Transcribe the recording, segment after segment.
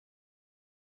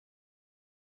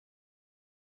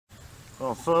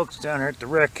Well, folks, down here at the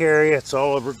wreck area, it's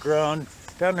all overgrown.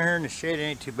 Down here in the shade, it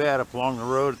ain't too bad. Up along the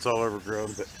road, it's all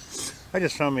overgrown. But I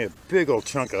just found me a big old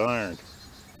chunk of iron.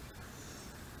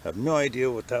 I have no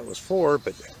idea what that was for,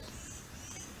 but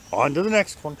on to the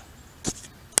next one.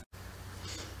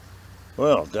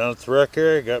 Well, down at the wreck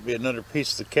area, got me another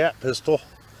piece of the cat pistol.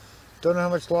 Don't know how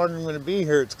much longer I'm going to be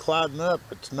here. It's clouding up.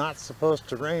 It's not supposed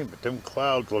to rain, but them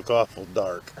clouds look awful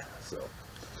dark. So,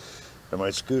 and my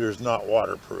scooter's not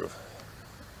waterproof.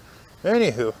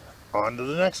 Anywho, on to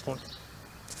the next one.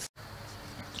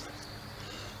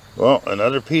 Well,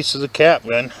 another piece of the cap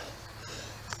gun.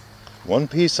 One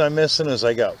piece I'm missing is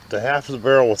I got the half of the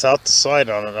barrel without the sight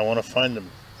on it. I want to find the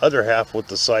other half with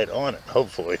the sight on it,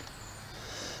 hopefully.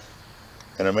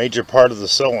 And a major part of the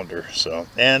cylinder, so,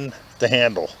 and the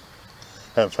handle.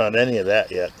 Haven't found any of that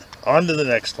yet. On to the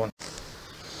next one.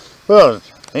 Well, it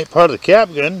ain't part of the cap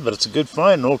gun, but it's a good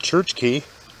find, an old church key.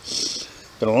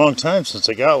 Been a long time since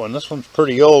I got one. This one's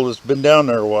pretty old. It's been down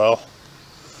there a while.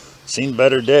 Seen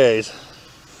better days.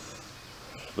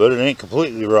 But it ain't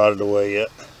completely rotted away yet.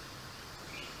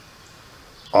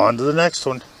 On to the next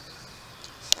one.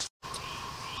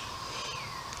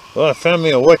 Well, I found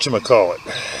me a whatchamacallit.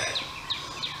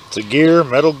 It's a gear,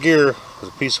 metal gear,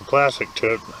 with a piece of plastic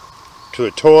to it. To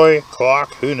a toy,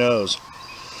 clock, who knows.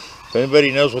 If anybody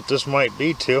knows what this might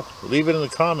be to, leave it in the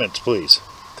comments, please.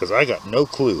 Because I got no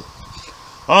clue.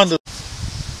 On to...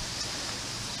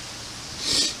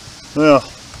 Well,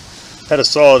 had a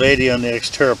solid 80 on the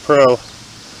Xterra Pro.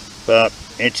 About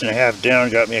an inch and a half down,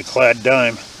 got me a clad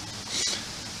dime.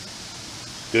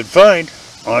 Good find.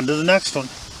 On to the next one.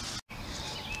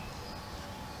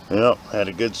 Yep, had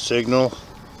a good signal.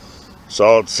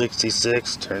 Solid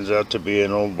 66. Turns out to be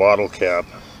an old bottle cap.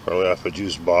 Probably off a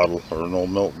juice bottle or an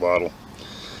old milk bottle.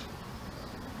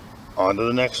 On to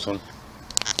the next one.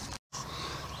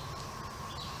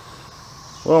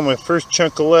 Well, my first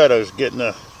chunk of lead, I was getting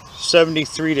a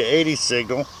 73 to 80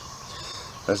 signal.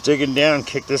 I was digging down,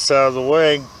 kicked this out of the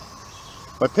way.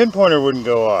 My pinpointer wouldn't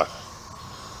go off.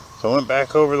 So I went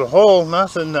back over the hole,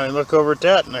 nothing. I look over at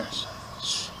that and I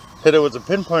hit it with the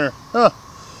pinpointer. Huh,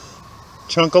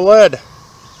 chunk of lead.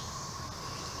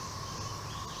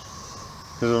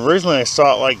 Because originally I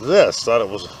saw it like this, thought it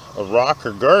was a rock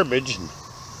or garbage. And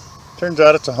turns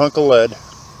out it's a hunk of lead.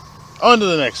 On to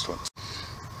the next one.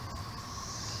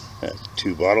 That's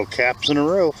 2 bottle caps in a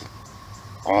row.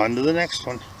 On to the next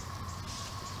one.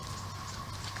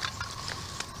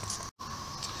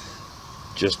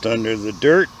 Just under the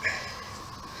dirt.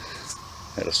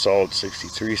 Had a solid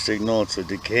 63 signal. It's a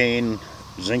decaying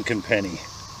zinc and penny.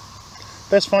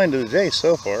 Best find of the day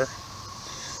so far.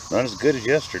 Not as good as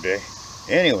yesterday.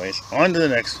 Anyways, on to the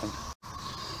next one.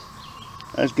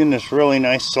 I was getting this really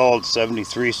nice solid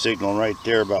 73 signal right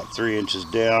there, about 3 inches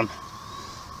down.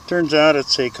 Turns out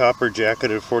it's a copper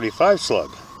jacketed 45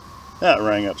 slug. That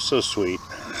rang up so sweet.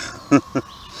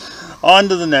 On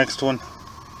to the next one.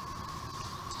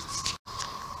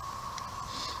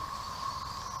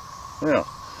 Well,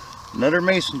 another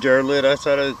mason jar lid. I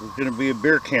thought it was going to be a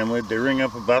beer can lid. They ring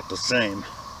up about the same.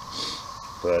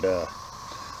 But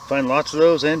find lots of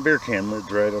those and beer can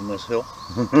lids right on this hill.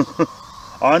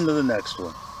 On to the next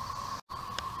one.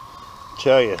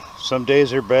 Tell you, some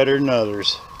days are better than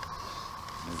others.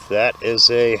 That is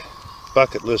a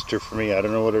bucket lister for me. I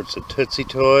don't know whether it's a Tootsie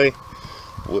Toy,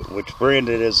 which brand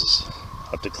it is.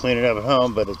 I'll have to clean it up at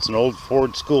home, but it's an old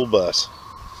Ford school bus.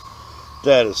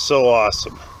 That is so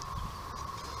awesome.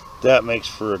 That makes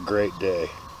for a great day.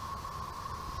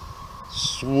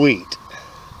 Sweet.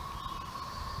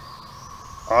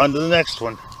 On to the next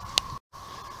one.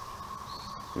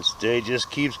 This day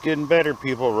just keeps getting better,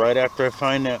 people. Right after I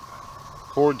find that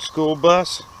Ford school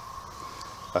bus,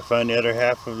 I find the other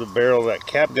half of the barrel of that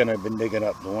cap gun I've been digging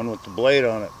up, the one with the blade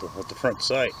on it, with the front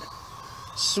sight.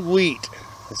 Sweet.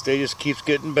 This day just keeps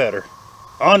getting better.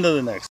 On to the next.